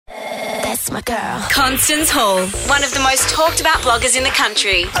That's my girl. Constance Hall, one of the most talked about bloggers in the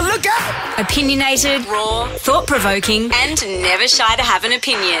country. Look out! Opinionated, raw, thought-provoking, and never shy to have an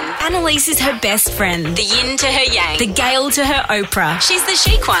opinion. Annalise is her best friend. The yin to her yang. The Gail to her Oprah. She's the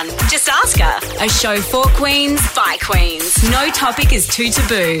chic one. Just ask her. A show for queens, by queens. No topic is too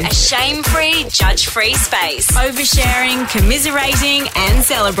taboo. A shame-free, judge-free space. Oversharing, commiserating, and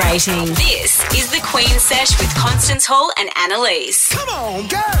celebrating. This is the Queen Sesh with Constance Hall and Annalise. Come on,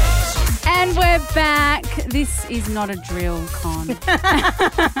 girls! And we're back. This is not a drill, Con.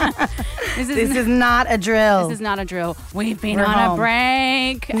 This is not a drill. This is not a drill. We've been We're on home. a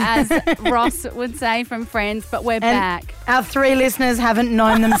break, as Ross would say from Friends, but we're back. Our 3 listeners haven't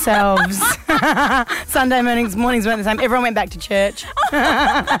known themselves. Sunday mornings weren't the same. Everyone went back to church.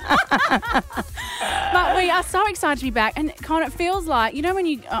 But we are so excited to be back. And Con, it feels like, you know when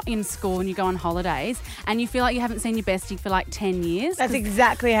you are in school and you go on holidays and you feel like you haven't seen your bestie for like 10 years? That's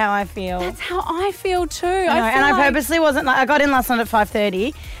exactly how I feel. That's how I feel too. I purposely wasn't I got in last night at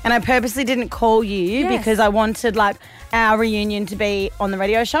 5:30 and I purposely didn't call you because I wanted our reunion to be on the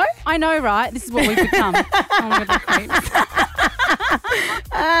radio show. I know, right? This is what we've become. Oh my God, creeps.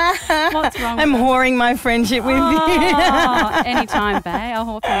 What's wrong I'm with whoring my friendship with you. Anytime, babe. I'll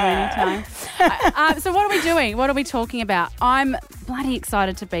whore for you anytime. So what are we doing? What are we talking about? I'm bloody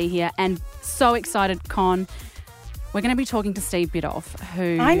excited to be here and so excited, Con. We're going to be talking to Steve Biddulph,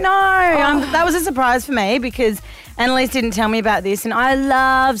 who... I know. That was a surprise for me because Annalise didn't tell me about this and I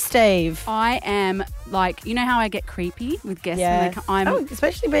love Steve. I am you know how I get creepy with guests? Yeah. And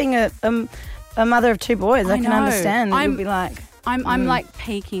especially being a mother of 2 boys. I can understand that you'll be like... I'm like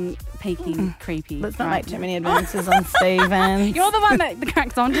peaking creepy. Let's not make too many advances on Steve. And You're the one that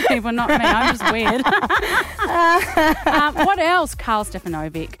cracks on to people, not me. I'm just weird. What else? Carl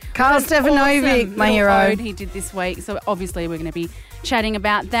Stefanovic. Awesome my hero. Ode he did this week. So obviously we're going to be chatting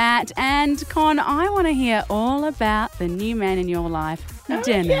about that. And Con, I want to hear all about the new man in your life,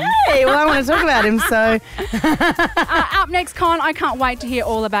 Denim. Yay! Well, I want to talk about him, so... Up next, Con, I can't wait to hear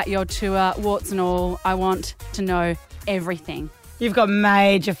all about your tour, warts and all. I want to know everything. You've got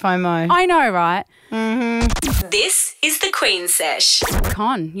major FOMO. I know, right? Mm-hmm. This is the Queen Sesh.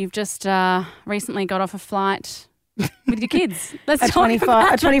 Con, you've just recently got off a flight with your kids. Let's A talk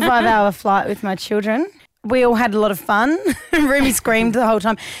about 25-hour flight with my children. We all had a lot of fun. Ruby screamed the whole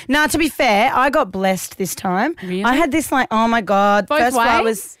time. Now, to be fair, I got blessed this time. Really? I had this oh my God. Both First flight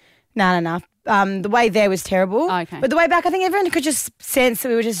ways? was... No. The way there was terrible. Oh, okay. But the way back, I think everyone could just sense that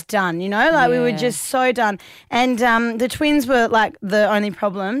we were just done, you know? We were just so done. And the twins were the only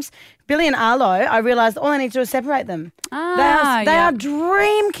problems. Billy and Arlo, I realised all I need to do is separate them. They are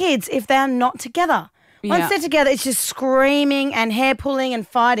dream kids if they are not together. Once they're together, it's just screaming and hair pulling and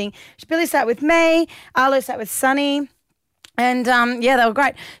fighting. Billy sat with me, Arlo sat with Sonny, and they were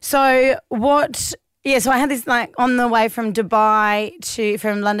great. So so I had this on the way from London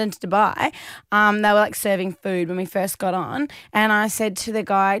to Dubai, they were serving food when we first got on, and I said to the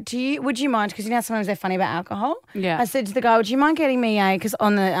guy, would you mind, because you know how sometimes they're funny about alcohol? Yeah. I said to the guy, would you mind getting me because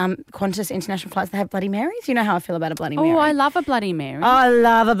on the Qantas international flights they have Bloody Marys. You know how I feel about a Bloody Mary. Oh, I love a Bloody Mary. Oh, I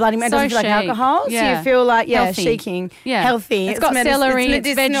love a Bloody Mary. It doesn't feel like chic. alcohol, so you feel healthy. chiking, healthy. It's got celery,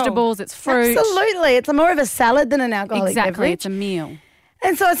 it's vegetables, it's fruit. Absolutely. It's more of a salad than an alcoholic Exactly, beverage. it's a meal.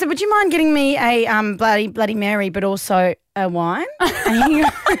 And so I said, would you mind getting me a Bloody Mary but also a wine? And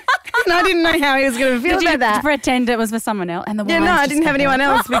I didn't know how he was going to feel about that. Pretend it was for someone else? And the wine's I just didn't have for anyone him.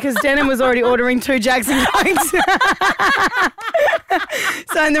 else because Denim was already ordering 2 Jacks and Cokes.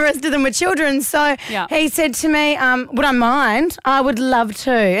 And the rest of them were children. So he said to me, would I mind? I would love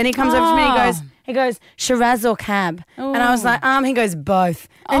to. And he comes over to me, he goes, Shiraz or cab? Ooh. And I was like, he goes, both.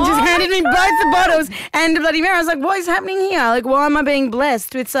 And just handed me both the bottles and the Bloody Mary. I was like, what is happening here? Why am I being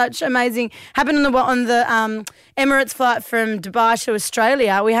blessed with such amazing... Happened on the Emirates flight from Dubai to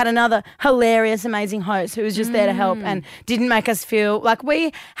Australia. We had another hilarious, amazing host who was just there to help and didn't make us feel...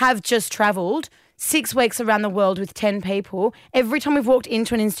 we have just travelled 6 weeks around the world with 10 people. Every time we've walked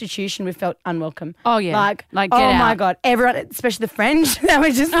into an institution, we felt unwelcome. Oh, yeah. Get out. My God. Everyone, especially the French, they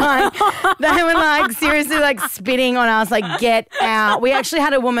were just they were seriously spitting on us, get out. We actually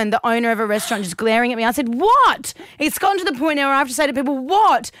had a woman, the owner of a restaurant, just glaring at me. I said, what? It's gotten to the point now where I have to say to people,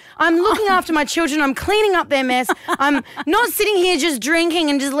 what? I'm looking after my children. I'm cleaning up their mess. I'm not sitting here just drinking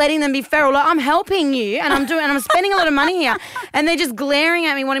and just letting them be feral. I'm helping you and I'm spending a lot of money here. And they're just glaring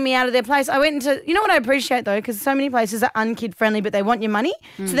at me, wanting me out of their place. I went into... You know what I appreciate though, because so many places are unkid friendly, but they want your money,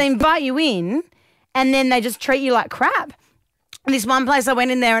 so they invite you in, and then they just treat you like crap. this one place I went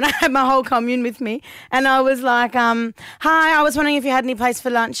in there and I had my whole commune with me and I was like, hi, I was wondering if you had any place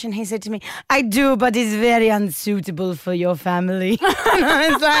for lunch, and he said to me, I do, but it's very unsuitable for your family. And I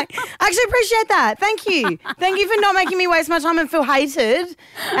was like, I actually appreciate that. Thank you. Thank you for not making me waste my time and feel hated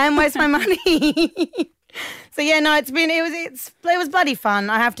and waste my money. So yeah, no, it was bloody fun,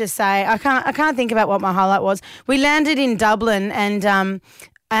 I have to say. I can't think about what my highlight was. We landed in Dublin and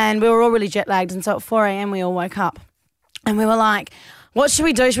we were all really jet lagged, and so at 4 a.m. we all woke up. And we were like, what should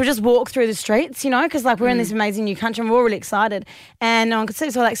we do? Should we just walk through the streets, because like we're in this amazing new country and we're all really excited. And no one could see,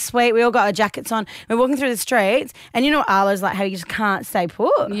 so we're like, sweet, we all got our jackets on. We're walking through the streets and Arlo's like, how you just can't stay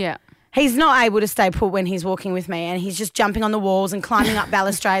put. Yeah. He's not able to stay put when he's walking with me, and he's just jumping on the walls and climbing up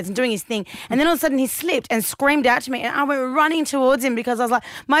balustrades and doing his thing. And then all of a sudden he slipped and screamed out to me, and I went running towards him because I was like,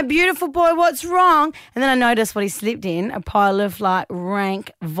 my beautiful boy, what's wrong? And then I noticed what he slipped in, a pile of like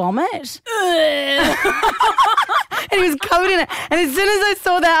rank vomit. And he was covered in it. And as soon as I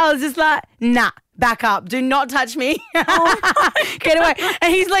saw that, I was just like, nah. Back up. Do not touch me. Get away.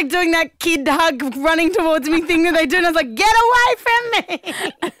 And he's like doing that kid hug, running towards me thing that they do. And I was like, get away from me.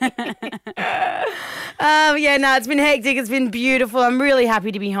 It's been hectic. It's been beautiful. I'm really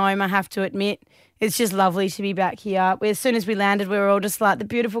happy to be home, I have to admit. It's just lovely to be back here. As soon as we landed, we were all just like the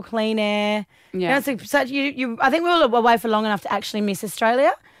beautiful clean air. Yeah. It's like such, I think we were away for long enough to actually miss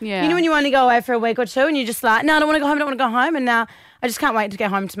Australia. Yeah. When you only go away for a week or two and you're just like, no, I don't want to go home. And now I just can't wait to go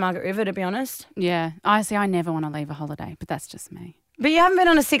home to Margaret River, to be honest. Yeah. I never want to leave a holiday, but that's just me. But you haven't been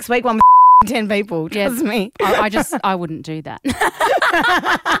on a 6-week one with 10 people, trust me. I wouldn't do that.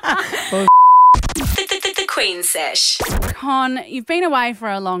 The Queen Sesh. Con, you've been away for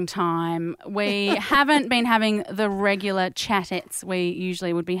a long time. We haven't been having the regular chattets we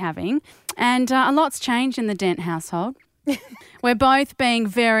usually would be having. And a lot's changed in the Dent household. We're both being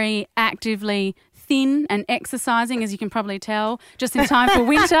very actively thin and exercising, as you can probably tell, just in time for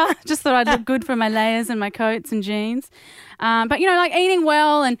winter. Just thought I'd look good for my layers and my coats and jeans. But, like eating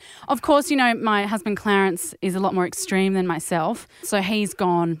well. And, of course, my husband Clarence is a lot more extreme than myself. So he's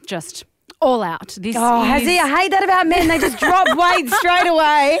gone just all out. Has he? I hate that about men. They just drop weight straight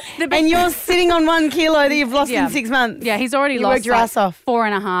away and you're sitting on 1 kilo that you've lost in 6 months. Yeah, he's already lost your ass off.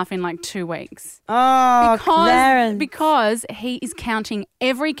 4.5 in like 2 weeks. Oh, Clarence. Because he is counting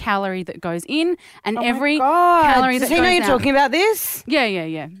every calorie that goes in and every calorie that goes out. Does he know you're talking about this? Yeah.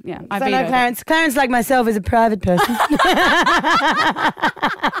 I know Clarence. Clarence, like myself, is a private person.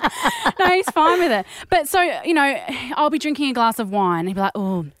 No, he's fine with it. But so, I'll be drinking a glass of wine. He'll be like,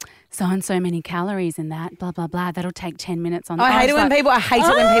 oh, so many calories in that, blah, blah, blah. That'll take 10 minutes on that. I hate it when people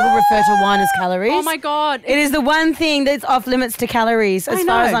refer to wine as calories. Oh, my God. It is the one thing that's off limits to calories as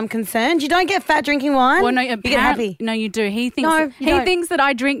far as I'm concerned. You don't get fat drinking wine. Well, no, you get happy. No, you do. He thinks that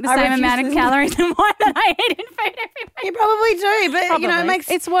I drink the same amount of calories in wine that I eat in food every day. You probably do, but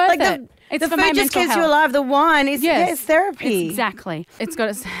it's worth it. It's the food just keeps you alive. The wine is it's therapy. Exactly. It's got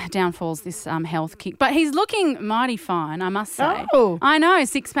its downfalls, this health kick. But he's looking mighty fine, I must say. Oh. I know,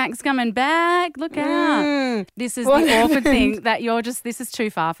 6-pack's coming back. Look out. This is the awkward thing that this is too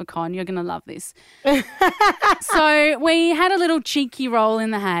far for Con. You're going to love this. So we had a little cheeky roll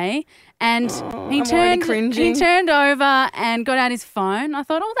in the hay. And he turned over and got out his phone. I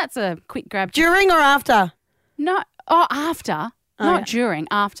thought, that's a quick grab. During or after? No, after. Not during,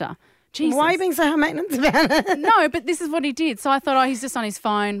 after. Jesus. Why are you being so high maintenance about it? No, but this is what he did. So I thought, he's just on his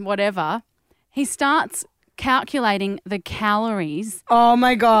phone, whatever. He starts calculating the calories. Oh,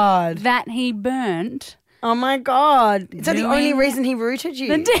 my God. That he burnt. Oh, my God. Is that the only reason he rooted you?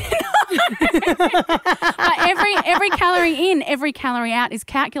 But every calorie in, every calorie out is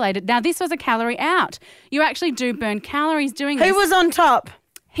calculated. Now, this was a calorie out. You actually do burn calories doing this. Who was on top?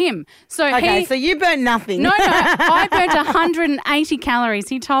 Him. So so you burnt nothing. No, I burnt 180 calories,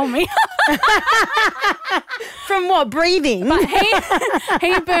 he told me. From what, breathing? But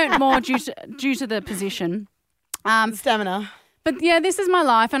he burnt more due to the position. Stamina. But yeah, this is my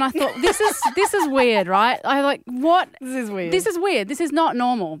life, and I thought this is weird, right? I like, what? This is weird. This is weird. This is not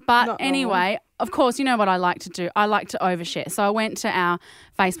normal. But anyway, of course, you know what I like to do. I like to overshare. So I went to our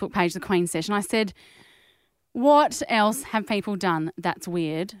Facebook page, the Queen Sesh, and I said, what else have people done that's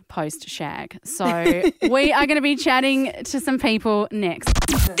weird post-shag? So we are going to be chatting to some people next.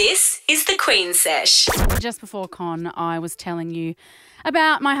 This is the Queen Sesh. Just before Con, I was telling you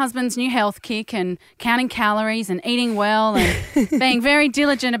about my husband's new health kick and counting calories and eating well and being very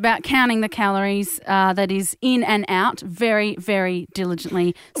diligent about counting the calories that is in and out very, very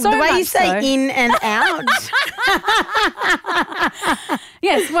diligently. So the way you say so. in and out.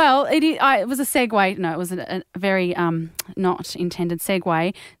 Yes, well, it was a segue. No, it was a very not intended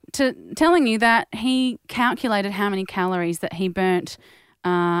segue to telling you that he calculated how many calories that he burnt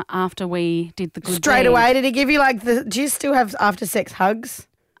after we did the good Straight deed. away, did he give you do you still have after sex hugs?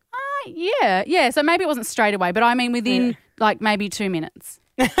 Yeah. So maybe it wasn't straight away, but I mean within maybe 2 minutes.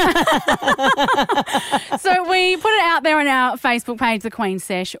 So we put it out there on our Facebook page, The Queen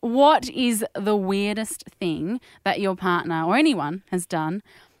Sesh. What is the weirdest thing that your partner or anyone has done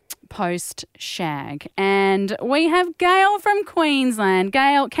post-shag? And we have Gail from Queensland.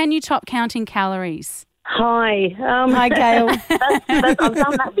 Gail, can you top counting calories? Hi. Hi, Gail. I've done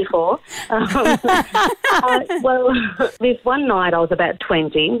that before. Well, this one night I was about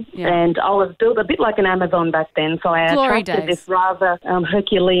 20 and I was built a bit like an Amazon back then, so I attracted this rather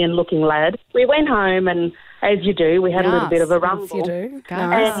Herculean-looking lad. We went home and, as you do, we had a little bit of a rumble. Yes, you do.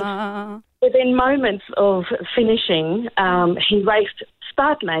 And within moments of finishing, he raced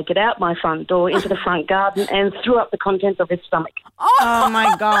stark naked out my front door into the front garden and threw up the contents of his stomach. Oh,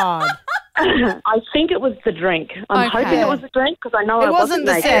 my God. I think it was the drink. I'm hoping it was the drink because I know it wasn't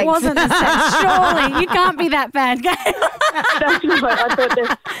the naked. sex. It wasn't the sex. Surely. You can't be that bad, Gail. That's right. I thought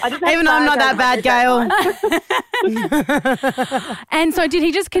I didn't have Even though I'm not that bad, Gail. And so did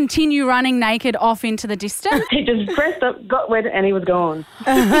he just continue running naked off into the distance? He just dressed up, got wet, and he was gone.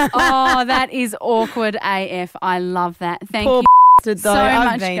 Oh, that is awkward AF. I love that. Thank Poor you though. so I've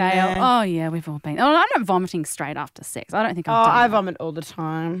much, been Gail. there. Oh, yeah, we've all been. Oh, I'm not vomiting straight after sex. I don't think Oh, I've done I that. vomit all the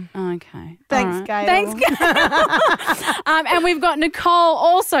time. Okay. Thanks, All Gail. Thanks, Gail. And we've got Nicole,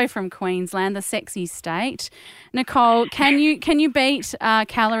 also from Queensland, the sexy state. Nicole, can you beat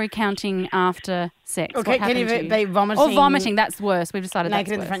calorie counting after sex? Okay, What can you happened to beat vomiting? Or vomiting, that's worse. We've decided Naked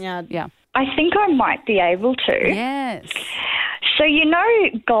that's in the worse. front yard? Yeah. I think I might be able to. Yes. So you know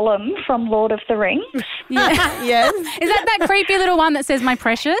Gollum from Lord of the Rings? Yes. Is that creepy little one that says "My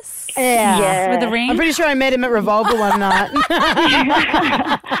precious"? Yeah. With the ring? I'm pretty sure I met him at Revolver one night.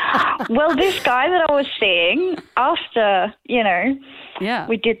 Well, this guy that I was seeing, after, Yeah.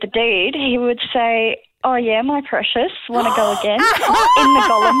 we did the deed, he would say, "Oh, yeah, my precious, want to go again?" in the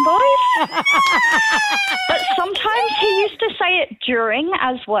Gollum voice. But sometimes he used to say it during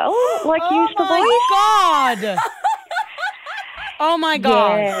as well, like use the voice. God. Oh, my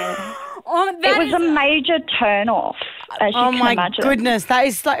God. Yeah. Oh, It was a major turn-off, as you Oh, can my imagine. goodness. Oh,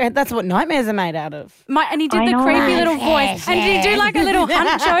 what nightmares are made out of. And he did I the know. creepy little voice. And did he do like a little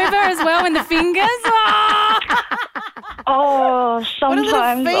hunch over as well in the fingers? Oh, What a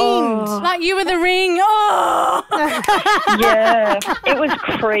sometimes. little fiend. Like you were the ring. Oh. Yeah, it was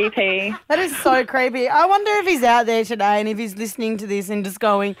creepy. That is so creepy. I wonder if he's out there today and if he's listening to this and just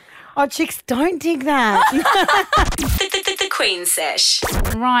going, oh, chicks, don't dig that. The Queen Sesh.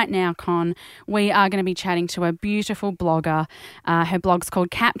 Right now, Con, we are going to be chatting to a beautiful blogger. Her blog's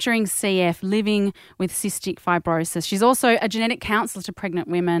called Capturing CF, Living with Cystic Fibrosis. She's also a genetic counsellor to pregnant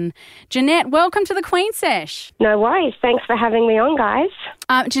women. Jeanette, welcome to the Queen Sesh. No worries. Thanks for having me on, guys.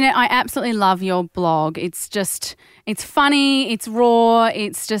 Jeanette, I absolutely love your blog. It's funny, it's raw,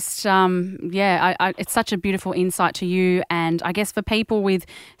 it's just, it's such a beautiful insight to you. And I guess for people with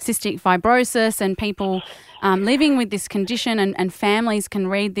cystic fibrosis and people living with this condition and families can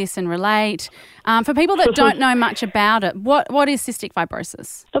read this and relate. For people that don't know much about it, what is cystic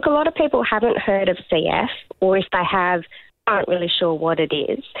fibrosis? Look, a lot of people haven't heard of CF, or if they have, aren't really sure what it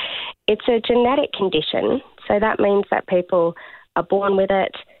is. It's a genetic condition, so that means that people are born with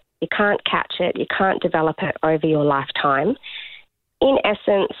it. You can't catch it. You can't develop it over your lifetime. In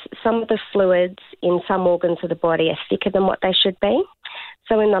essence, some of the fluids in some organs of the body are thicker than what they should be.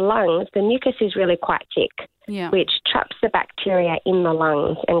 So in the lungs, the mucus is really quite thick, which traps the bacteria in the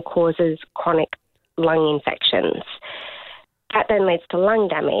lungs and causes chronic lung infections. That then leads to lung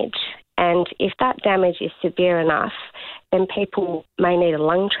damage. And if that damage is severe enough, then people may need a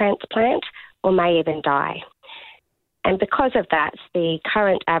lung transplant or may even die. And because of that, the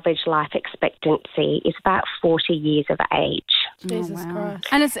current average life expectancy is about 40 years of age. Jesus Christ.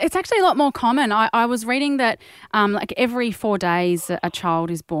 And it's actually a lot more common. I was reading that like every 4 days a child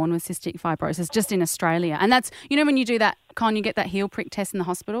is born with cystic fibrosis just in Australia. And that's, when you do that, Con, you get that heel prick test in the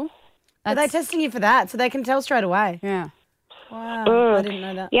hospital. Are they testing you for that so they can tell straight away? Yeah. Wow. I didn't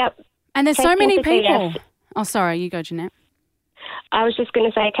know that. Yep. And there's so Testing many for people. CF. Oh, sorry, you go, Jeanette. I was just going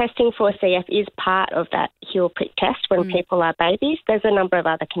to say testing for CF is part of that heel prick test when people are babies. There's a number of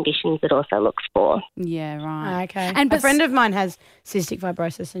other conditions it also looks for. Yeah, right. Okay. And a friend of mine has cystic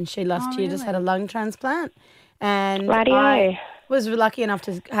fibrosis, and she last year just had a lung transplant. And I was lucky enough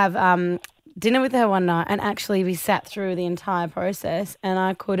to have dinner with her one night, and actually we sat through the entire process, and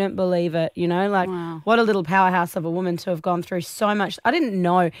I couldn't believe it, you know, like what a little powerhouse of a woman to have gone through so much. I didn't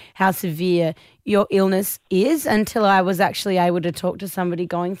know how severe your illness is until I was actually able to talk to somebody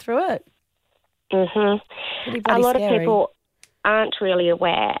going through it. A lot of people aren't really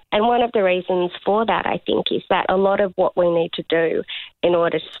aware, and one of the reasons for that, I think, is that a lot of what we need to do in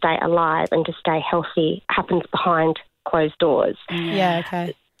order to stay alive and to stay healthy happens behind closed doors. Yeah,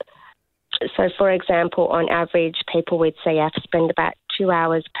 okay. So, for example, on average, people with CF spend about 2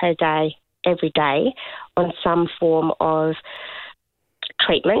 hours per day, every day, on some form of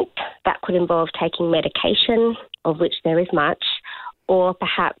treatment. That could involve taking medication, of which there is much, or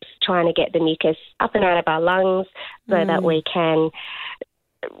perhaps trying to get the mucus up and out of our lungs so that we can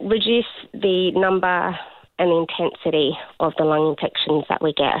reduce the number and the intensity of the lung infections that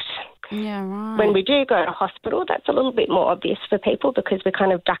we get. Yeah, right. When we do go to hospital, that's a little bit more obvious for people because we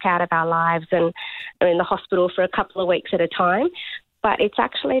kind of duck out of our lives and are in the hospital for a couple of weeks at a time. But it's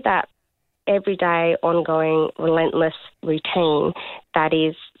actually that everyday, ongoing, relentless routine that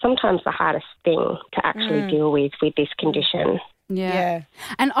is sometimes the hardest thing to actually deal with this condition. Yeah.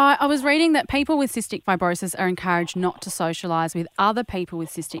 And I was reading that people with cystic fibrosis are encouraged not to socialise with other people with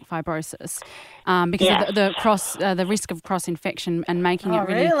cystic fibrosis because of the risk of cross-infection and making it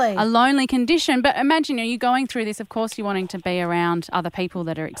really a lonely condition. But imagine you're going through this, of course you're wanting to be around other people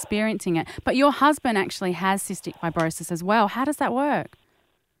that are experiencing it. But your husband actually has cystic fibrosis as well. How does that work?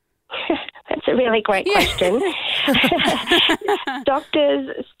 That's a really great question.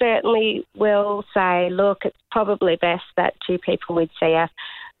 Doctors certainly will say, look, it's probably best that two people with CF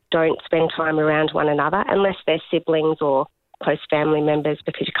don't spend time around one another unless they're siblings or close family members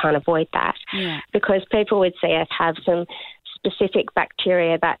because you can't avoid that. Yeah. Because people with CF have some specific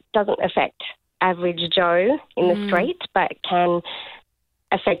bacteria that doesn't affect average Joe in the street but can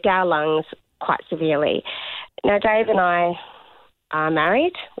affect our lungs quite severely. Now, Dave and I are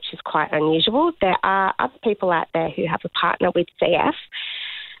married, which is quite unusual. There are other people out there who have a partner with CF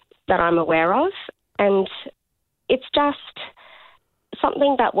that I'm aware of, and it's just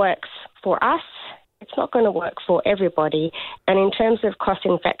something that works for us. It's not going to work for everybody. And in terms of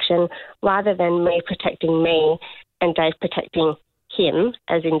cross-infection, rather than me protecting me and Dave protecting him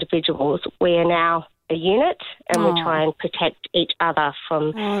as individuals, we are now a unit and we try and protect each other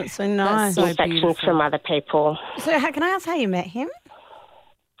from that's so nice. infections from other people. So can I ask how you met him?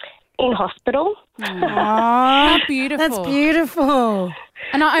 In hospital. How beautiful. That's beautiful.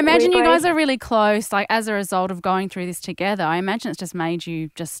 And I imagine you guys are really close, like as a result of going through this together. I imagine it's just made you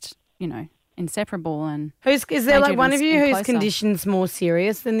just, you know, inseparable. And is there like one of you whose condition's more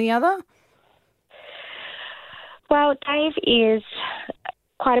serious than the other? Well, Dave is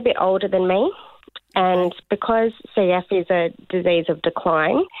quite a bit older than me, and because CF is a disease of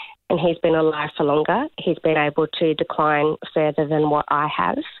decline and he's been alive for longer, he's been able to decline further than what I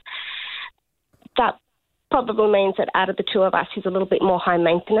have. That probably means that out of the two of us, he's a little bit more high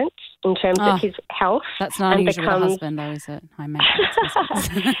maintenance in terms of his health. That's not unusual with a husband, though, is it? High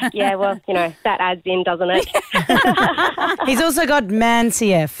maintenance. Yeah, well, you know, that adds in, doesn't it? He's also got man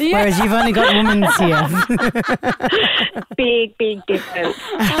CF, whereas you've only got woman CF. Big difference.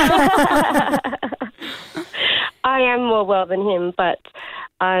 I am more well than him, but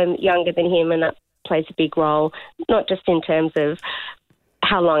I'm younger than him, and that plays a big role, not just in terms of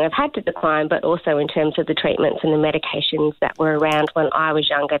how long I've had to decline, but also in terms of the treatments and the medications that were around when I was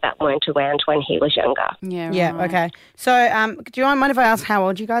younger that weren't around when he was younger. Yeah, okay. So do you mind if I ask how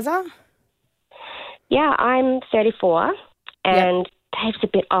old you guys are? Yeah, I'm 34 and Dave's a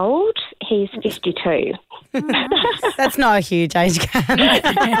bit old. He's 52. That's not a huge age gap.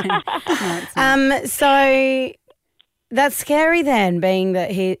 So that's scary then, being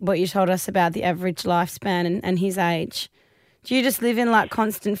that what you told us about the average lifespan and his age. Do you just live in like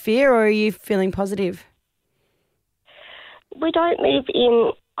constant fear, or are you feeling positive? We don't live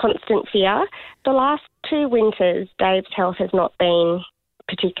in constant fear. The last 2 winters, Dave's health has not been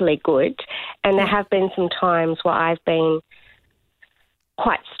particularly good, and there have been some times where I've been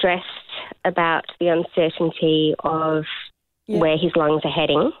quite stressed about the uncertainty of where his lungs are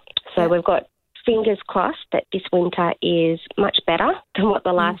heading. So we've got fingers crossed that this winter is much better than what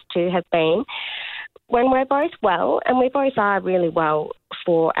the last 2 have been. When we're both well, and we both are really well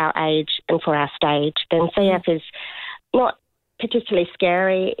for our age and for our stage, then CF is not particularly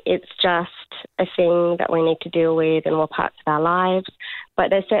scary. It's just a thing that we need to deal with in all parts of our lives.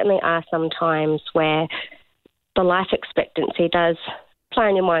 But there certainly are some times where the life expectancy does play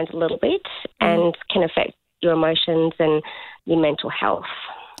on your mind a little bit and can affect your emotions and your mental health.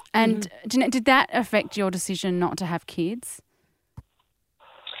 And Jeanette, did that affect your decision not to have kids?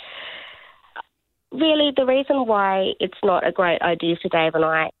 Really, the reason why it's not a great idea for Dave and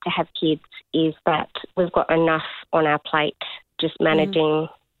I to have kids is that we've got enough on our plate just managing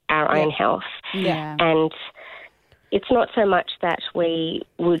our own health. Yeah. And it's not so much that we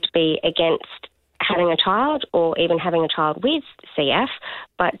would be against having a child or even having a child with CF,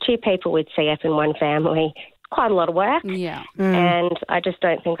 but two people with CF in one family, quite a lot of work. Yeah. And I just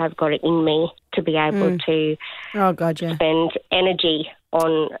don't think I've got it in me to be able to spend energy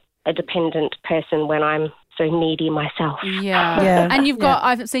on a dependent person when I'm so needy myself. Yeah. And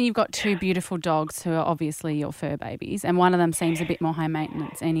I've seen you've got two beautiful dogs who are obviously your fur babies, and one of them seems a bit more high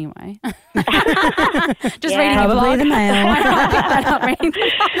maintenance anyway. Just reading your blog. The male.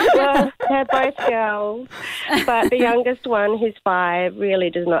 Well, they're both girls, but the youngest one, who's 5, really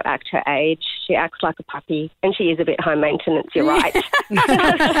does not act her age. She acts like a puppy, and she is a bit high maintenance, you're right.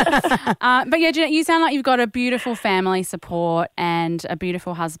 But yeah, Jeanette, you sound like you've got a beautiful family support and a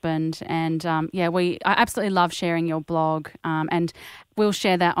beautiful husband, and I absolutely love sharing your blog, and we'll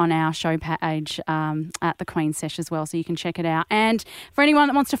share that on our show page at the Queen Sesh as well, so you can check it out. And for anyone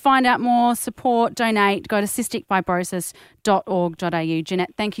that wants to find out more, support, donate, go to cysticfibrosis.org.au.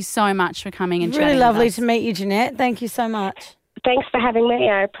 Jeanette, thank you so much for coming and chatting with us. Really lovely to meet you, Jeanette. Thank you so much. Thanks for having me.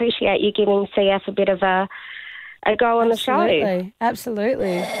 I appreciate you giving CF a bit of a go on the show.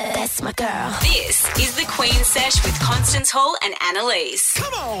 Absolutely. That's my girl. This is the Queen Sesh with Constance Hall and Annalise.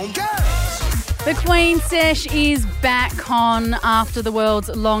 Come on, girls. The Queen Sesh is back on after the world's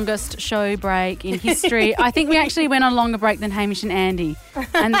longest show break in history. I think we actually went on a longer break than Hamish and Andy,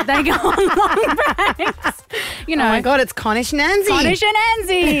 and they go on long breaks. You know, oh my God, it's Connish and Anzy. Connish and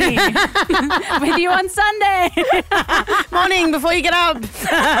Anzy with you on Sunday. Morning before you get up.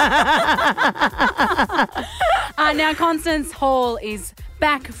 Now, Constance Hall is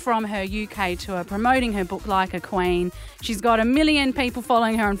back from her UK tour promoting her book Like a Queen. She's got 1 million people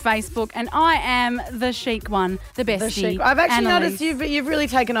following her on Facebook, and I am the chic one, the bestie. I've actually Annalise. noticed you've really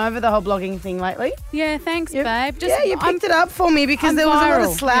taken over the whole blogging thing lately. Yeah, thanks, babe. You picked it up for me because there was a lot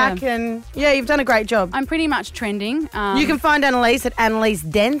of slack and you've done a great job. I'm pretty much trending. You can find Annalise at Annalise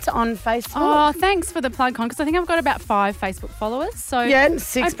Dent on Facebook. Oh, thanks for the plug, Con, because I think I've got about 5 Facebook followers. So yeah,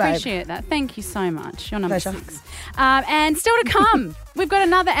 6, I appreciate that. Thank you so much. You're number Pleasure. 6. And still to come, we've got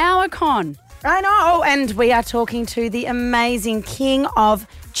another hour, Con. I know. Oh, and we are talking to the amazing king of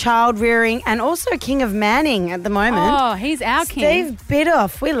child rearing and also king of manning at the moment. Oh, he's our king. Steve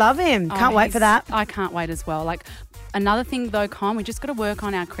Bidoff. We love him. Can't wait for that. I can't wait as well. Like, another thing though, Con, we just got to work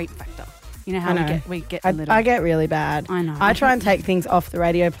on our creep factor. You know how we get a little... I get really bad. I know. I try and take things off the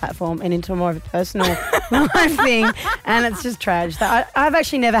radio platform and into more of a personal life thing, and it's just trash. I've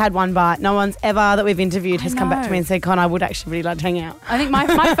actually never had one bite. No one's ever that we've interviewed has come back to me and said, Con, I would actually really like to hang out. I think my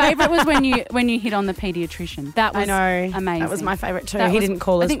favourite was when you hit on the paediatrician. That was amazing. That was my favourite too. He didn't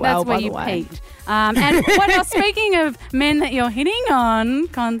call as well, by the way. I think that's where you peaked. And what else? Speaking of men that you're hitting on,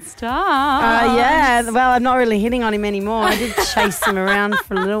 Constance. Yeah. Well, I'm not really hitting on him anymore. I did chase him around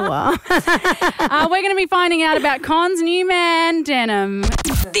for a little while. We're going to be finding out about Con's new man, Denim.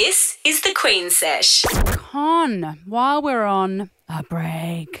 This is the Queen Sesh. Con, while we're on a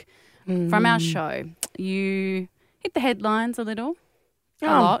break from our show, you hit the headlines a little. A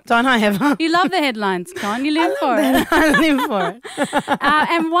lot. Don't I ever? You love the headlines, Con. You live for it. I live for it.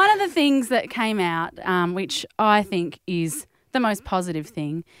 And one of the things that came out, which I think is the most positive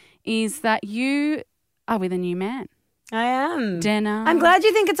thing, is that you are with a new man. I am. Denim. I'm glad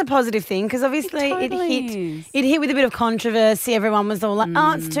you think it's a positive thing because obviously it hit with a bit of controversy. Everyone was all like,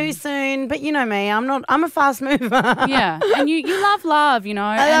 oh, it's too soon. But you know me, I'm a fast mover. Yeah. And you love love, you know.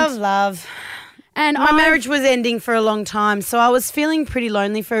 I love love. And my marriage was ending for a long time, so I was feeling pretty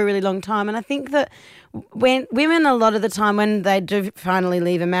lonely for a really long time. And I think that when women, a lot of the time when they do finally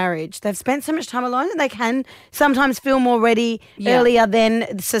leave a marriage, they've spent so much time alone that they can sometimes feel more ready earlier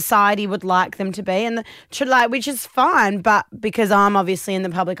than society would like them to be, and which is fine. But because I'm obviously in the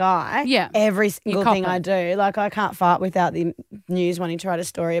public eye, every single thing I do, like I can't fart without the news wanting to write a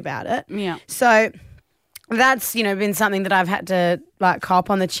story about it. Yeah. So that's, been something that I've had to cop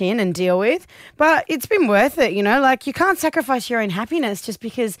on the chin and deal with. But it's been worth it, you can't sacrifice your own happiness just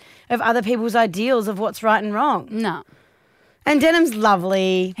because of other people's ideals of what's right and wrong. No. And Denham's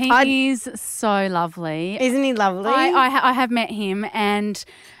lovely. He is so lovely. Isn't he lovely? I have met him, and,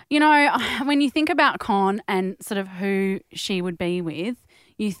 you know, when you think about Con and sort of who she would be with,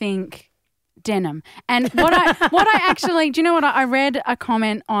 you think Denham. And what I actually, do you know what? I read a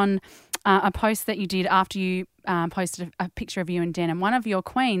comment on a post that you did after you posted a picture of you and Denham. One of your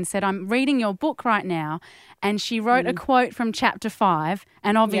queens said, I'm reading your book right now, and she wrote a quote from chapter 5,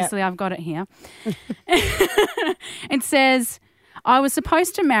 and obviously I've got it here. It says, I was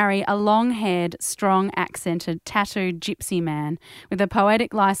supposed to marry a long-haired, strong-accented, tattooed gypsy man with a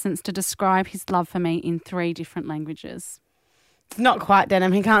poetic license to describe his love for me in 3 different languages. It's not quite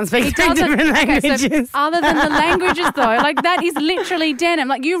Denham. He can't speak 3 different languages. Okay, so other than the languages, though, like that is literally Denham.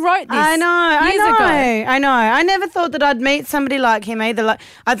 Like you wrote this years ago. I know. I never thought that I'd meet somebody like him either. Like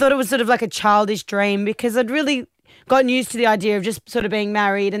I thought it was sort of like a childish dream because I'd really gotten used to the idea of just sort of being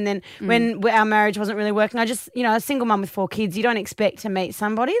married, and then when our marriage wasn't really working, I just, you know, a single mum with 4 kids, you don't expect to meet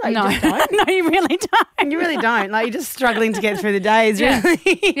somebody. Like no. You just don't. No, you really don't. You really don't. Like you're just struggling to get through the days,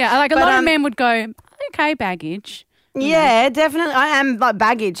 really. Yeah, like a lot of men would go, okay, baggage. Yeah, definitely. I am like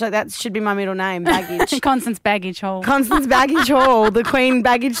baggage. Like that should be my middle name, baggage. Constance Baggage Hall. Constance Baggage Hall, the Queen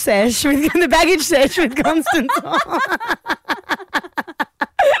Baggage Sesh with the Baggage Sesh with Constance Hall.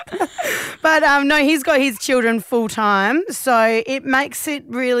 But no, he's got his children full time, so it makes it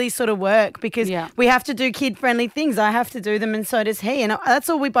really sort of work because we have to do kid-friendly things. I have to do them, and so does he, and that's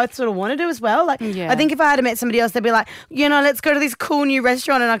all we both sort of want to do as well. Like, I think if I had met somebody else, they'd be like, you know, let's go to this cool new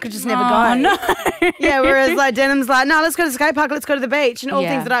restaurant, and I could just never go. No. Yeah, whereas like Denham's like, no, let's go to the skate park, let's go to the beach, and all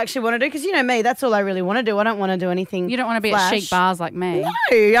things that I actually want to do. Because you know me, that's all I really want to do. I don't want to do anything. You don't want to be at chic bars like me. No,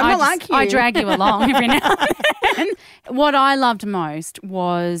 I'm not like you. I drag you along every now and then. What I loved most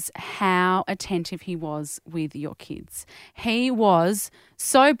was how attentive he was with your kids. He was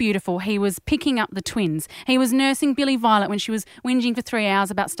so beautiful. He was picking up the twins. He was nursing Billy Violet when she was whinging for 3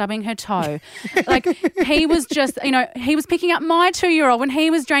 hours about stubbing her toe. Like he was just, you know, he was picking up my 2-year-old when he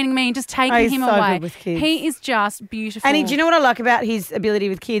was draining me and just taking him so away. Good with kids. He is just beautiful. And do you know what I like about his ability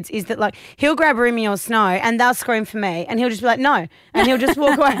with kids is that like he'll grab Remy or Snow and they'll scream for me and he'll just be like, no. And he'll just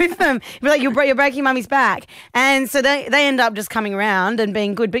walk away with them. He'll be like, you're breaking mummy's back. And so they end up just coming around and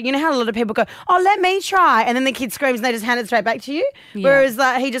being good. But you know how a lot of people go, oh, let me try. And then the kid screams and they just hand it straight back to you. Yeah. Whereas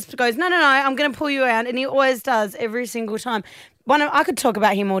like, he just goes, no, I'm going to pull you around. And he always does every single time. I could talk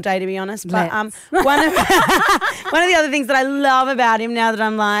about him all day, to be honest. But one of the other things that I love about him now that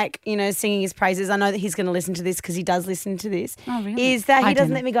I'm like, you know, singing his praises, I know that he's going to listen to this because he does listen to this, is that he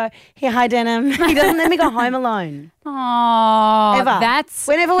doesn't let me go, here, hi, Denham. He doesn't let me go home alone. Oh, ever. That's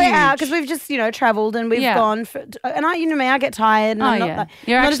whenever huge. we're out, because we've just, you know, travelled and we've gone and I, you know me, I get tired and I'm not like,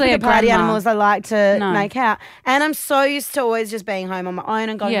 you're not actually as big a party grandma. animal as I like to make out, and I'm so used to always just being home on my own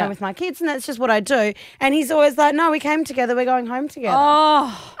and going home with my kids, and that's just what I do. And he's always like, no, we came together, we're going home together.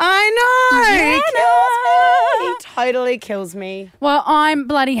 Oh, I know. He kills me. He totally kills me. Well, I'm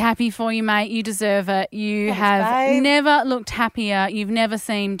bloody happy for you, mate. You deserve it. You have never looked happier. You've never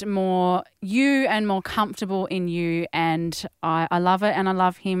seemed more you and more comfortable in you, and I love it, and I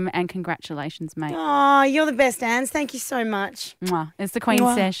love him, and congratulations, mate. Oh, you're the best, Ange. Thank you so much. Mwah. It's the Queen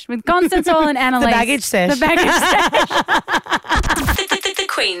Sesh with Constance Hall and Annalise. The baggage sesh. The baggage sesh. The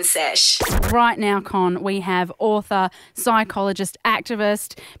Queen Sesh. Right now, Con, we have author, psychologist,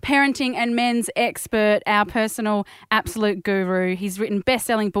 activist, parenting and men's expert, our personal absolute guru. He's written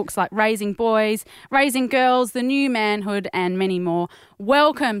best-selling books like Raising Boys, Raising Girls, The New Manhood, and many more.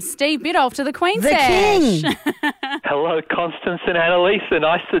 Welcome, Steve Biddulph, to the Queen Sesh. King. Hello, Constance and Annalisa.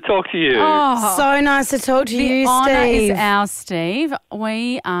 Nice to talk to you. Oh, so nice to talk to you, the honour Steve. is ours, Steve.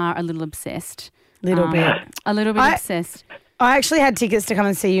 We are a little obsessed. A little bit obsessed. I actually had tickets to come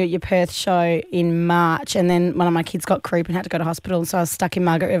and see you at your Perth show in March, and then one of my kids got croup and had to go to hospital, so I was stuck in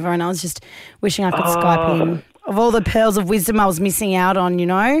Margaret River, and I was just wishing I could Skype in. Of all the pearls of wisdom I was missing out on, you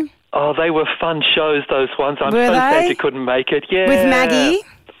know. Oh, they were fun shows, those ones. I'm so sad you couldn't make it. Yeah. With Maggie?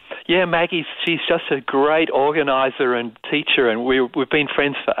 Yeah, Maggie, she's just a great organiser and teacher, and we've been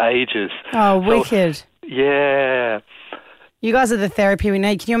friends for ages. Oh, wicked. Yeah. You guys are the therapy we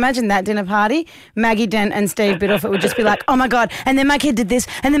need. Can you imagine that dinner party? Maggie Dent and Steve Biddulph, it would just be like, oh, my God, and then my kid did this,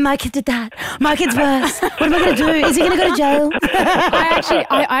 and then my kid did that. My kid's worse. What am I going to do? Is he going to go to jail?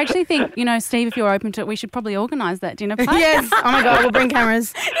 I actually think, you know, Steve, if you're open to it, we should probably organise that dinner party. Yes. Oh, my God, we'll bring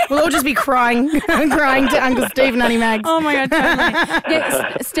cameras. We'll all just be crying to Uncle Steve and Auntie Mags. Oh, my God, totally.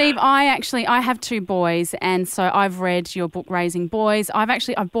 Yeah, Steve, I have 2 boys, and so I've read your book, Raising Boys.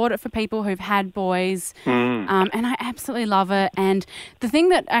 I've bought it for people who've had boys, and I absolutely love it. love it. And the thing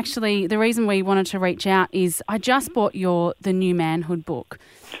that actually, the reason we wanted to reach out is I just bought the New Manhood book.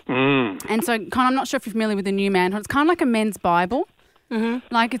 And so, I'm not sure if you're familiar with the New Manhood. It's kind of like a men's Bible.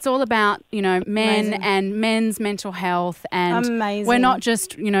 Mm-hmm. Like it's all about, men Amazing. And men's mental health, and Amazing. We're not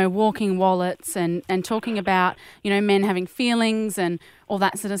just, walking wallets and talking about, men having feelings and all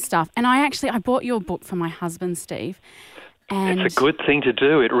that sort of stuff. And I bought your book for my husband, Steve. And it's a good thing to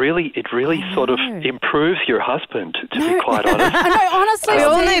do. It really sort of improves your husband, to be quite honest. No, honestly, we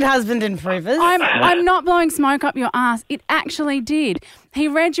all need husband improvers. I'm not blowing smoke up your ass. It actually did. He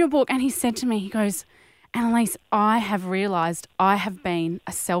read your book and he said to me, he goes, Annalise, I have realised I have been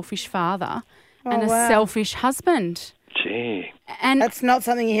a selfish father and a selfish husband. Gee. And that's not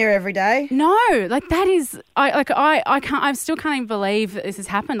something you hear every day. No, like that is, I still can't even believe that this has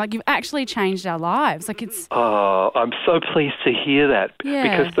happened. Like you've actually changed our lives. Like it's. Oh, I'm so pleased to hear that.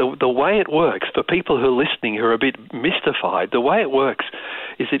 Yeah. Because the way it works, for people who are listening who are a bit mystified, the way it works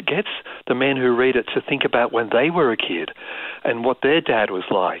is it gets the men who read it to think about when they were a kid and what their dad was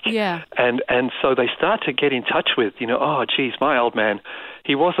like. Yeah. And so they start to get in touch with, oh, geez, my old man,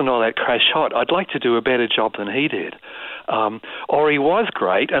 he wasn't all that crash hot. I'd like to do a better job than he did. Or he was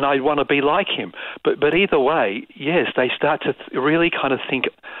great and I want to be like him. But either way, yes, they start to really kind of think,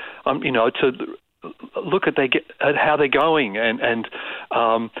 to look at how they're going and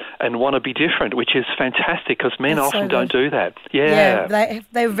want to be different, which is fantastic because men That's often so don't do that. Yeah,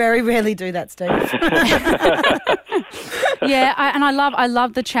 they very rarely do that, Steve. Yeah, I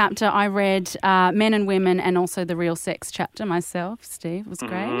love the chapter I read, Men and Women, and also the Real Sex chapter myself. Steve, it was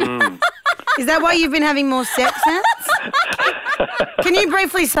great. Is that why you've been having more sex now? Can you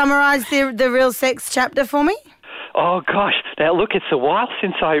briefly summarise the Real Sex chapter for me? Oh gosh! Now look, it's a while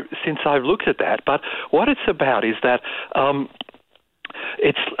since I've looked at that. But what it's about is that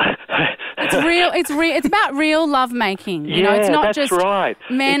it's real. It's about real lovemaking. It's not that's just right.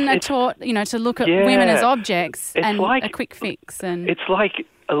 Men are taught, to look at women as objects and like, a quick fix. And it's like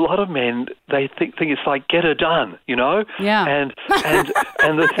a lot of men, they think it's like get her done, Yeah. And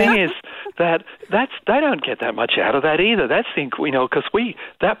the thing is that they don't get that much out of that either. That's because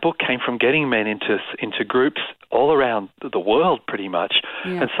that book came from getting men into groups all around the world pretty much,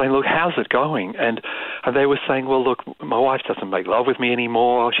 and saying, look, how's it going? And they were saying, well, look, my wife doesn't make love with me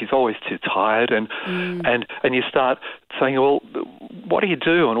anymore. She's always too tired, and you start saying, well, what do you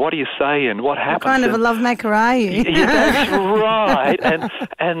do and what do you say and what happens? What kind of a lovemaker are you? Yeah, that's right.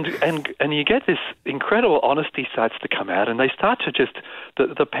 And you get this incredible honesty starts to come out, and they start to just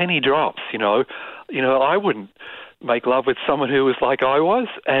the penny drops. I wouldn't make love with someone who was like I was,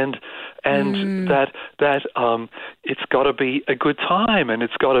 and that it's got to be a good time, and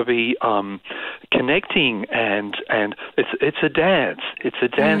it's got to be connecting, and it's a dance. It's a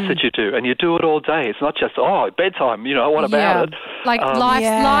dance that you do, and you do it all day. It's not just bedtime. What about it? Like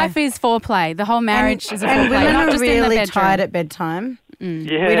life is foreplay. The whole marriage is a foreplay. And women not are just in the really bedroom. tired at bedtime.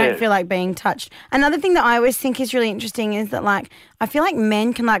 Yeah. We don't feel like being touched. Another thing that I always think is really interesting is that, I feel like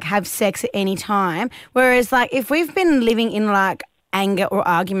men can, have sex at any time, whereas, if we've been living in, anger or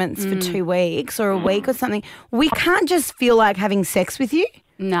arguments for 2 weeks or a week or something, we can't just feel like having sex with you.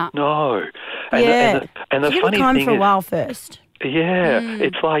 No. And the Give funny it time thing for a is, while first. Yeah,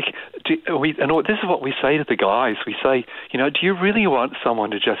 it's like, this is what we say to the guys. We say, do you really want someone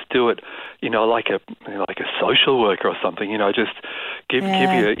to just do it, like a social worker or something? Just give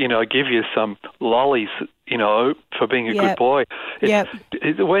you some lollies, for being a good boy.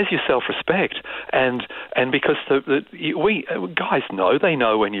 Where's your self-respect? And because we guys know, they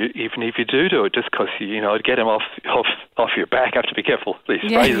know when even if you do it, just because to get them off your back. I have to be careful these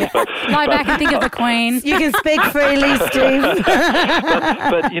phrases. Yeah. But lie back and think of the Queen. You can speak freely, Steve.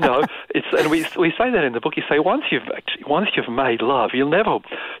 but it's, and we say that in the book. You say once you've made love, you'll never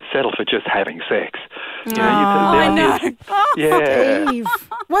settle for just having sex. I know. Steve.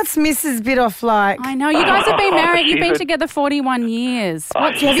 What's Mrs. Bidoff like? I know. You guys have been married. You've been together 41 years.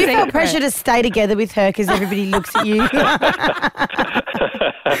 What's your Have you felt secret? pressure to stay together with her because everybody looks at you?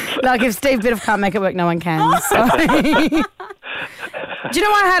 If Steve Bidoff can't make it work, no one can. So. Do you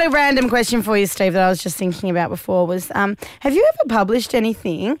know what? I had a random question for you, Steve, that I was just thinking about before was, have you ever published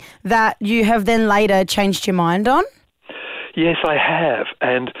anything that you have then later changed your mind on? Yes, I have,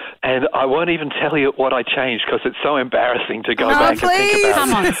 and I won't even tell you what I changed because it's so embarrassing to go back and think about.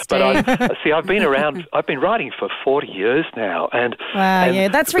 Come on, Steve. But I've been around. I've been writing for 40 years now, and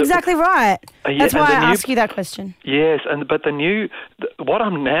that's exactly right. That's why I asked you that question. Yes,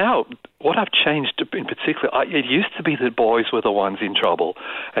 what I've changed in particular, it used to be that boys were the ones in trouble,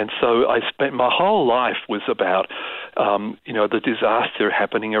 and so I spent my whole life was about the disaster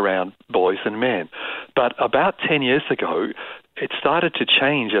happening around boys and men. But about 10 years ago, it started to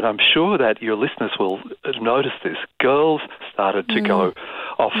change, and I'm sure that your listeners will notice this. Girls started to go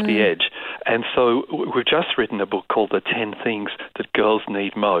off the edge. And so we've just written a book called The 10 Things That Girls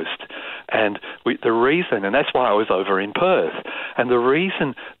Need Most. And the reason, and that's why I was over in Perth, and the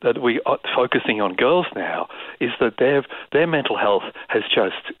reason that we are focusing on girls now is that their mental health has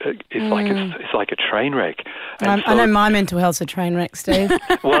just, it's like a train wreck. And I know my mental health's a train wreck, Steve.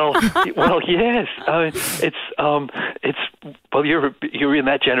 well, yes. I mean, well, you're in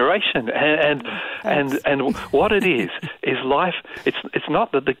that generation, and what it is life. It's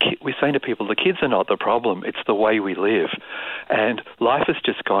not that we're saying to people the kids are not the problem. It's the way we live, and life has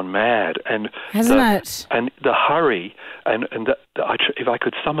just gone mad, and hasn't it? And the hurry, if I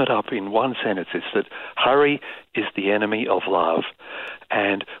could sum it up in one sentence, it's that hurry is the enemy of love.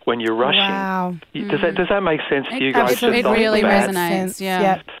 And when you're rushing, does that make sense to you guys? It really resonates.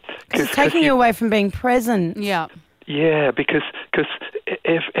 Yeah. It's taking you away from being present. Yeah. Yeah, because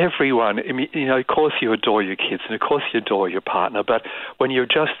if everyone, of course you adore your kids and of course you adore your partner, but when you're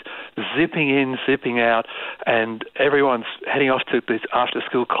just zipping in, zipping out, and everyone's heading off to this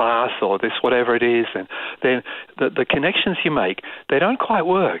after-school class or this whatever it is, and then the connections you make, they don't quite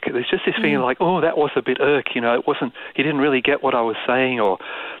work. There's just this feeling like, oh, that was a bit irk, it wasn't, he didn't really get what I was saying, or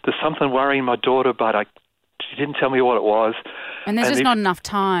there's something worrying my daughter, but she didn't tell me what it was. And there's just not enough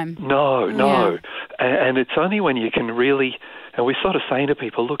time. No. Yeah. And it's only when you can really, and we're sort of saying to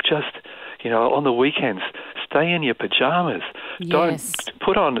people, look, just, on the weekends, stay in your pajamas. Yes. Don't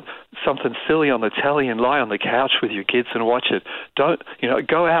put on something silly on the telly and lie on the couch with your kids and watch it. Don't,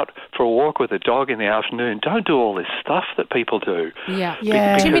 go out for a walk with a dog in the afternoon. Don't do all this stuff that people do. Yeah.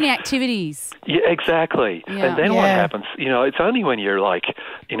 Because, too many activities. Yeah, exactly. Yeah. And then what happens? It's only when you're like,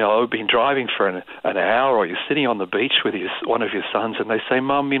 been driving for an hour, or you're sitting on the beach with one of your sons, and they say,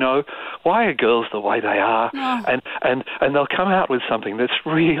 Mum, why are girls the way they are? Oh. And they'll come out with something that's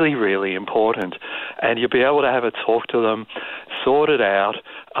really, really important, and you'll be able to have a talk to them, sort it out.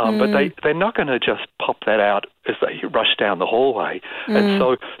 But they're not going to just pop that out as they rush down the hallway. And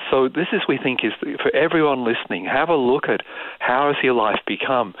so this is, we think, is for everyone listening, have a look at how has your life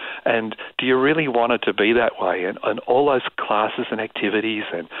become, and do you really want it to be that way? And all those classes and activities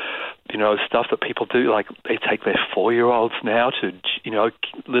and stuff that people do, like they take their 4-year-olds now to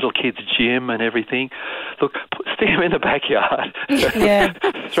little kids' gym and everything. Look, stick them in the backyard. Yeah.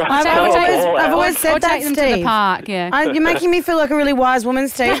 I've always said that, take them Steve. to the park. Yeah. You're making me feel like a really wise woman,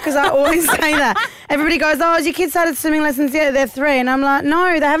 Steve, because I always say that. Everybody goes, oh, has your kids started swimming lessons yet? They're 3. And I'm like,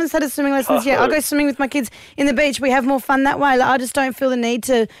 no, they haven't started swimming lessons yet. I go swimming with my kids in the beach. We have more fun that way. Like, I just don't feel the need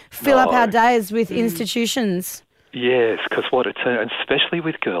to fill up our days with institutions. Yes, because and especially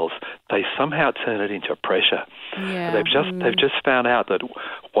with girls, they somehow turn it into pressure. Yeah. They've just found out that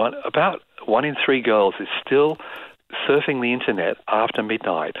about 1 in 3 girls is still surfing the internet after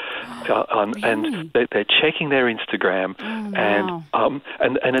midnight, Really? and they're checking their Instagram, and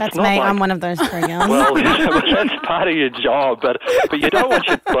it's that's not me. like, I'm one of those 3 girls. Well, that's part of your job, but you don't want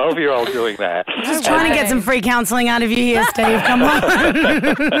your 12-year-old doing that. Just trying to get some free counselling out of you here, Steve. Come on.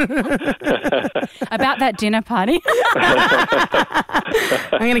 About that dinner party.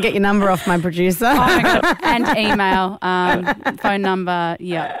 I'm going to get your number off my producer. Oh my God. And email, phone number.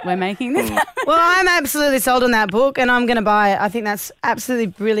 Yeah, we're making this. Well, I'm absolutely sold on that book, and I'm going to buy it. I think that's absolutely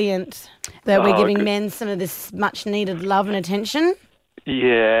brilliant that we're giving men some of this much-needed love and attention.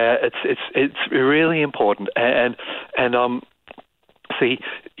 Yeah, it's really important, and see,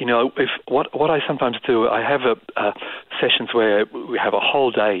 if what I sometimes do, I have sessions where we have a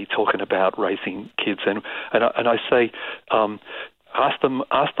whole day talking about raising kids, and I say, ask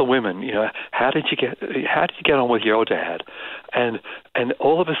the women, how did you get on with your dad, and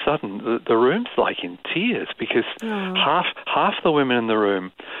all of a sudden the room's like in tears, because half the women in the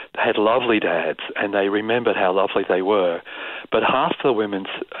room had lovely dads and they remembered how lovely they were, but half the women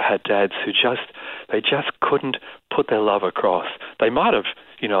had dads who just couldn't put their love across. They might have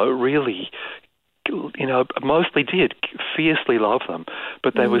really mostly did fiercely love them,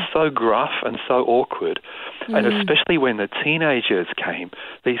 but they were so gruff and so awkward. And especially when the teenagers came,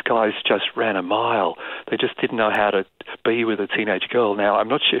 these guys just ran a mile. They just didn't know how to be with a teenage girl. Now, I'm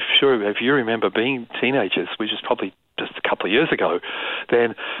not sure if you remember being teenagers, which is probably just a couple of years ago,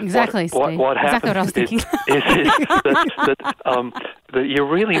 then exactly, what happens what I was thinking. is that you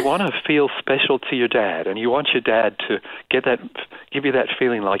really want to feel special to your dad, and you want your dad to give you that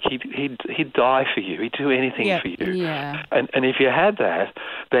feeling like he'd die for you, he'd do anything for you. Yeah. And if you had that,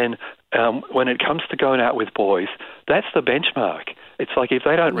 then when it comes to going out with boys, that's the benchmark. It's like if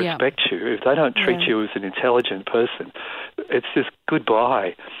they don't respect you, if they don't treat you as an intelligent person, it's just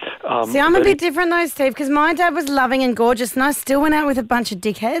goodbye. See, I'm a bit different though, Steve, because my dad was loving and gorgeous, and I still went out with a bunch of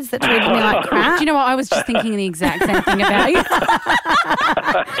dickheads that treated me like crap. Do you know what? I was just thinking the exact same thing about you.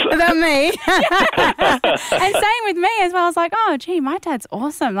 About me. And same with me as well. I was like, oh, gee, my dad's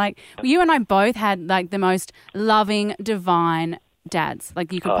awesome. Like, you and I both had like the most loving, divine dads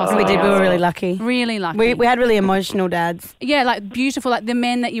like you could possibly. We did. We were really lucky. Really lucky. We had really emotional dads. Yeah, like beautiful, like the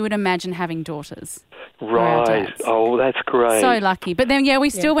men that you would imagine having daughters. Right. Oh, that's great. So lucky. But then, we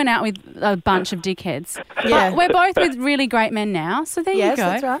still went out with a bunch of dickheads. Yeah. But we're both with really great men now, so there you go.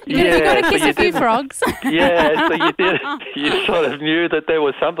 That's right. You got to kiss a few frogs. Yeah, so you did. You sort of knew that there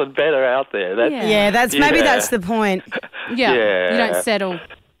was something better out there. That's maybe that's the point. Yeah. You don't settle.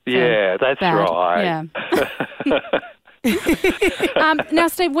 Yeah, that's bad. right. Yeah. Now,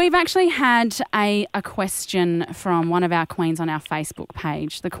 Steve, we've actually had a question from one of our queens on our Facebook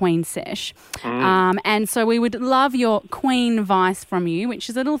page, the Queen Sesh. And so we would love your queen advice from you, which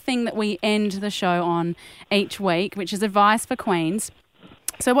is a little thing that we end the show on each week, which is advice for queens.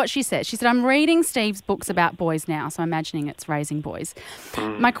 So what she said, I'm reading Steve's books about boys now, so I'm imagining it's raising boys.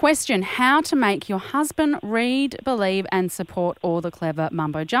 My question, how to make your husband read, believe and support all the clever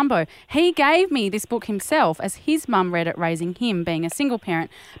mumbo jumbo. He gave me this book himself as his mum read it raising him, being a single parent,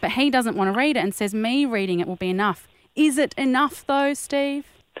 but he doesn't want to read it and says me reading it will be enough. Is it enough though, Steve?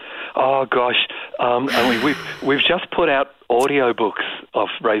 Oh, gosh. We've just put out audiobooks of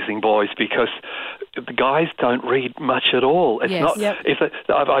raising boys because the guys don't read much at all. It's not. Yep.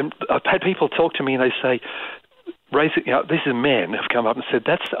 I've had people talk to me and they say, this is men have come up and said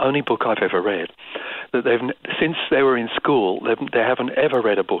that's the only book I've ever read. That since they were in school, they haven't ever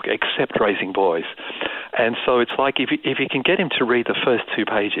read a book except Raising Boys. And so it's like if you can get him to read the first 2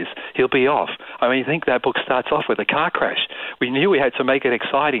 pages, he'll be off. I mean, you think that book starts off with a car crash. We knew we had to make it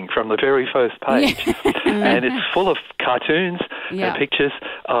exciting from the very first page. And it's full of cartoons and pictures.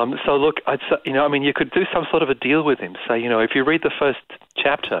 So look, you could do some sort of a deal with him. Say, if you read the first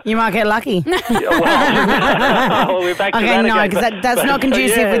chapter, you might get lucky. Well, we're back to that again. Because that's not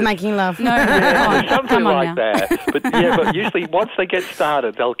conducive with making love. No, something like that. But usually once they get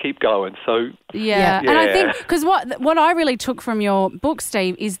started, they'll keep going. So and I think because what I really took from your book,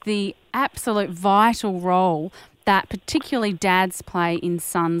 Steve, is the absolute vital role that particularly dads play in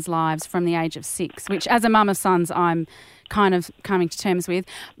sons' lives from the age of 6, which as a mum of sons, I'm kind of coming to terms with.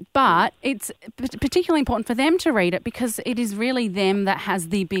 But it's particularly important for them to read it because it is really them that has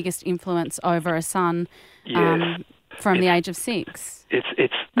the biggest influence over a son from the age of 6.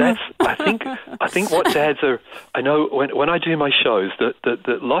 I think what dads are. I know when I do my shows that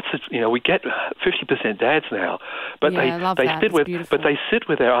lots of we get 50% dads now, but they sit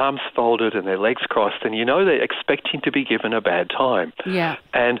with their arms folded and their legs crossed, and they're expecting to be given a bad time. Yeah.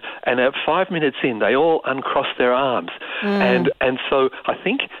 And at 5 minutes in, they all uncross their arms, and so I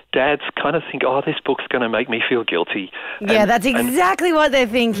think dads kind of think, oh, this book's going to make me feel guilty. Yeah, that's exactly what they're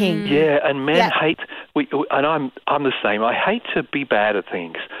thinking. Yeah, and men hate. And I'm the same. I hate to be bad at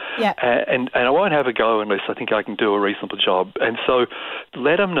things. Yeah. And I won't have a go unless I think I can do a reasonable job. And so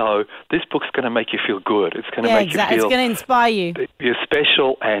let them know this book's going to make you feel good. It's going to make you feel... It's going to inspire you. You're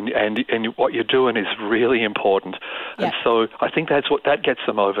special and what you're doing is really important. Yeah. And so I think that gets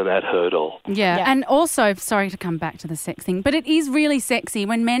them over that hurdle. Yeah. And also, sorry to come back to the sex thing, but it is really sexy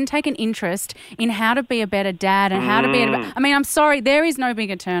when men take an interest in how to be a better dad and how to be I mean, I'm sorry, there is no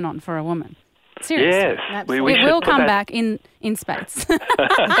bigger turn on for a woman. Seriously. Yes. It will come back in space.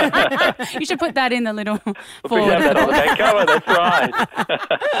 You should put that in the little forward. We'll that on the back cover, that's right.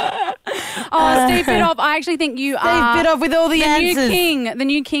 Steve Biddulph, I actually think you are Steve Biddulph with all the answers. The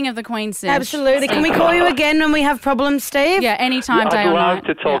new king of the Queen Sesh. Absolutely. Can we call you again when we have problems, Steve? Yeah, anytime, day or night. I'd love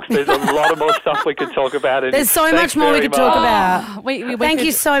to talk. Yeah. There's a lot of more stuff we could talk about. There's so much more we could talk about. Thank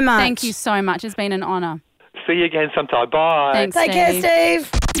you so much. Thank you so much. It's been an honour. See you again sometime. Bye. Thanks, Take care, Steve.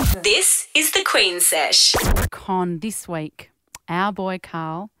 This is the Queen Sesh. Con this week, our boy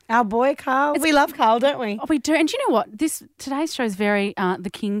Carl. Our boy Carl. We love Carl, don't we? Oh, we do. And do you know what? Today's show is very the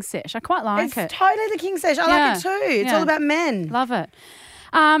King Sesh. I quite like it. It's totally the King Sesh. I like it too. It's all about men. Love it.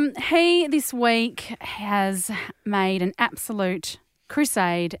 He this week has made an absolute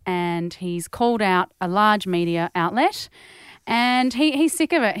crusade and he's called out a large media outlet. And he's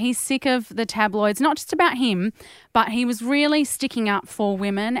sick of it. He's sick of the tabloids, not just about him, but he was really sticking up for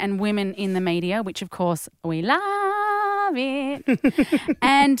women and women in the media, which, of course, we love. love it.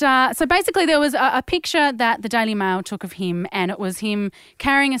 And so basically there was a picture that the Daily Mail took of him, and it was him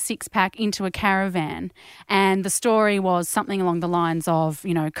carrying a six-pack into a caravan. And the story was something along the lines of,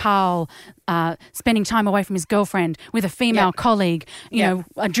 you know, Carl spending time away from his girlfriend with a female colleague, you know,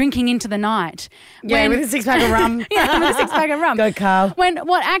 drinking into the night. Yeah, with a six-pack of rum. With a six-pack of rum. Go, Carl. When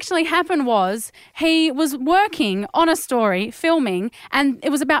what actually happened was he was working on a story, filming, and it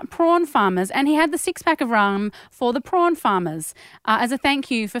was about prawn farmers, and he had the six-pack of rum for the prawn farmers as a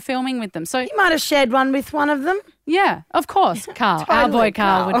thank you for filming with them. So he might have shared one with one of them. Yeah, of course, Carl. Totally. Our boy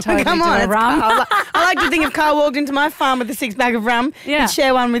Carl would totally come do on, a rum. I like to think if Carl walked into my farm with a six-pack of rum, he'd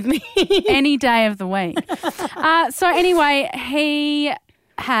share one with me. Any day of the week. So anyway, he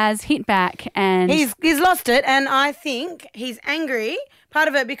has hit back and... He's lost it, and I think he's angry, part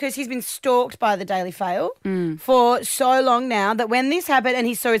of it because he's been stalked by the Daily Fail for so long now that when this happened and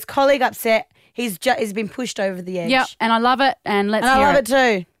he saw his colleague upset, he's been pushed over the edge. Yep, and I love it, and let's hear it. I love it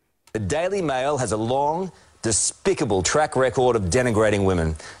too. The Daily Mail has a long, despicable track record of denigrating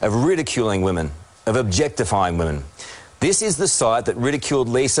women, of ridiculing women, of objectifying women. This is the site that ridiculed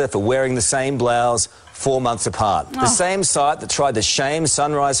Lisa for wearing the same blouse 4 months apart. The same site that tried to shame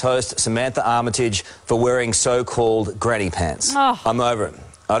Sunrise host Samantha Armitage for wearing so-called granny pants. I'm over it.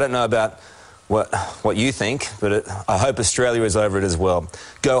 I don't know about what you think, but I hope Australia is over it as well.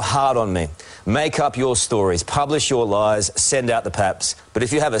 Go hard on me. Make up your stories, publish your lies, send out the paps. But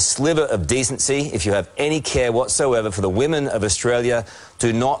if you have a sliver of decency, if you have any care whatsoever for the women of Australia,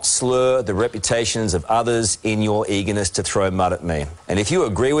 do not slur the reputations of others in your eagerness to throw mud at me. And if you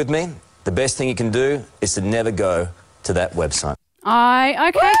agree with me, the best thing you can do is to never go to that website.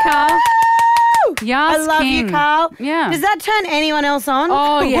 Okay, Carl. Yes, I love you, Carl. Yeah. Does that turn anyone else on?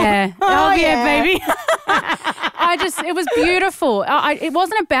 Oh, yeah. Oh, yeah, baby. It was beautiful. It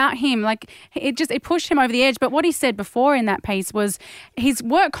wasn't about him. Like, it pushed him over the edge. But what he said before in that piece was his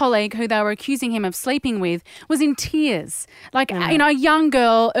work colleague, who they were accusing him of sleeping with, was in tears. Like, you know, a young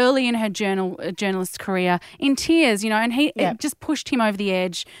girl early in her journalist career, in tears, you know, and it just pushed him over the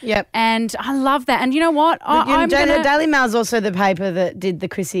edge. Yep. And I love that. And you know what? The Daily Mail's also the paper that did the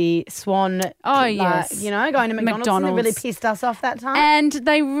Chrissy Swan. Oh, yes. You know, going to McDonald's. And it really pissed us off that time. And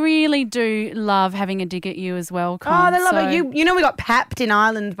they really do love having a dig at you as well, Con. Oh, they love it. You know we got papped in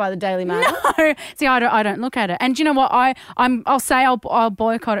Ireland by the Daily Mail. No. See, I don't look at it. And do you know what? I'll say I'll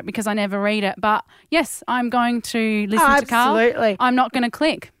boycott it because I never read it. But yes, I'm going to listen to Carl. Absolutely. I'm not going to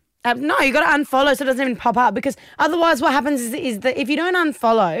click. No, you got to unfollow so it doesn't even pop up, because otherwise what happens is that if you don't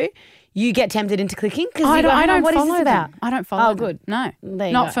unfollow, you get tempted into clicking. I don't what follow is this about? them. I don't follow them. good. No,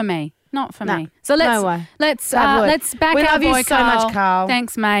 not for me. Not for No. me. So let's back we our love you boy so Carl. much, Carl.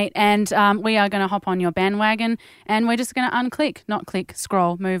 Thanks, mate. And we are going to hop on your bandwagon, and we're just going to unclick, not click,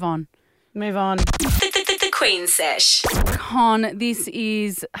 scroll, move on. Move on. The Queen Sesh. Con, this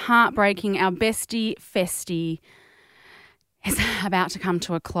is heartbreaking. Our bestie festie is about to come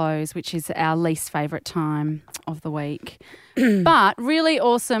to a close, which is our least favourite time of the week. But really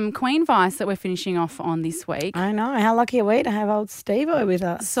awesome Queen Vice that we're finishing off on this week. I know. How lucky are we to have old Steve-O with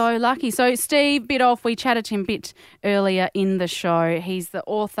us? So lucky. So Steve, we chatted to him a bit earlier in the show. He's the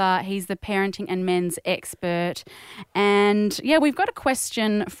author. He's the parenting and men's expert. And, yeah, we've got a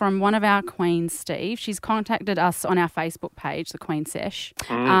question from one of our queens, Steve. She's contacted us on our Facebook page, the Queen Sesh.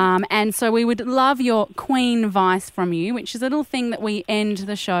 And so we would love your Queen Vice from you, which is a little thing that we end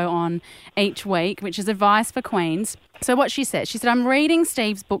the show on each week, which is advice for queens. So what she said, I'm reading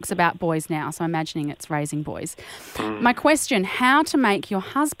Steve's books about boys now, so I'm imagining it's raising boys. My question, how to make your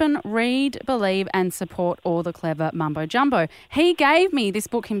husband read, believe and support all the clever mumbo jumbo. He gave me this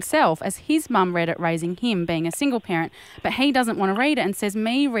book himself as his mum read it, raising him, being a single parent, but he doesn't want to read it and says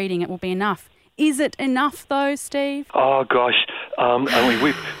me reading it will be enough. Is it enough though, Steve? Oh, gosh. I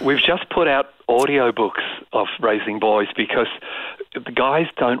mean, we've just put out audiobooks of raising boys because the guys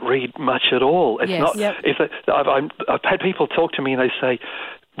don't read much at all. It's not. Yep. I've had people talk to me and they say,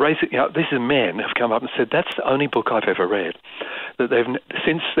 this is men have come up and said that's the only book I've ever read. That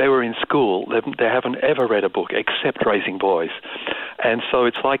since they were in school, they haven't ever read a book except Raising Boys. And so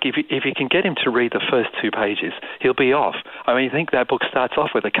it's like if you can get him to read the first 2 pages, he'll be off. I mean, you think that book starts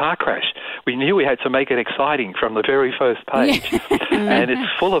off with a car crash. We knew we had to make it exciting from the very first page. And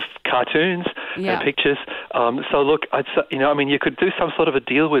it's full of cartoons and pictures. So look, you could do some sort of a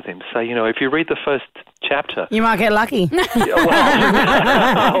deal with him. Say, if you read the first chapter, you might get lucky.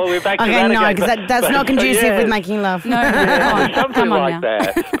 We're back to okay, that no, again. because that's not conducive with making love. No, something come on like now.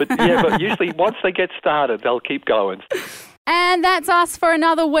 that. But usually once they get started, they'll keep going. And that's us for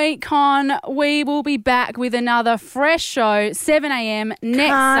another week, Con. We will be back with another fresh show, 7 a.m.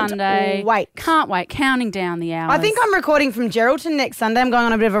 next Sunday. Can't wait. Counting down the hours. I think I'm recording from Geraldton next Sunday. I'm going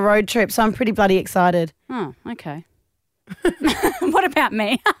on a bit of a road trip, so I'm pretty bloody excited. Oh, okay. What about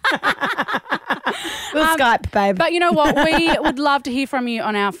me? We'll Skype, babe. But you know what? We would love to hear from you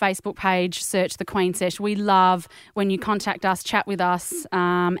on our Facebook page. Search the Queen Sesh. We love when you contact us, chat with us.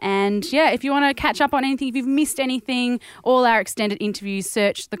 And, yeah, if you want to catch up on anything, if you've missed anything, all our extended interviews,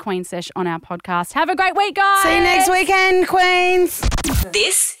 search the Queen Sesh on our podcast. Have a great week, guys. See you next weekend, Queens.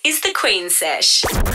 This is the Queen Sesh.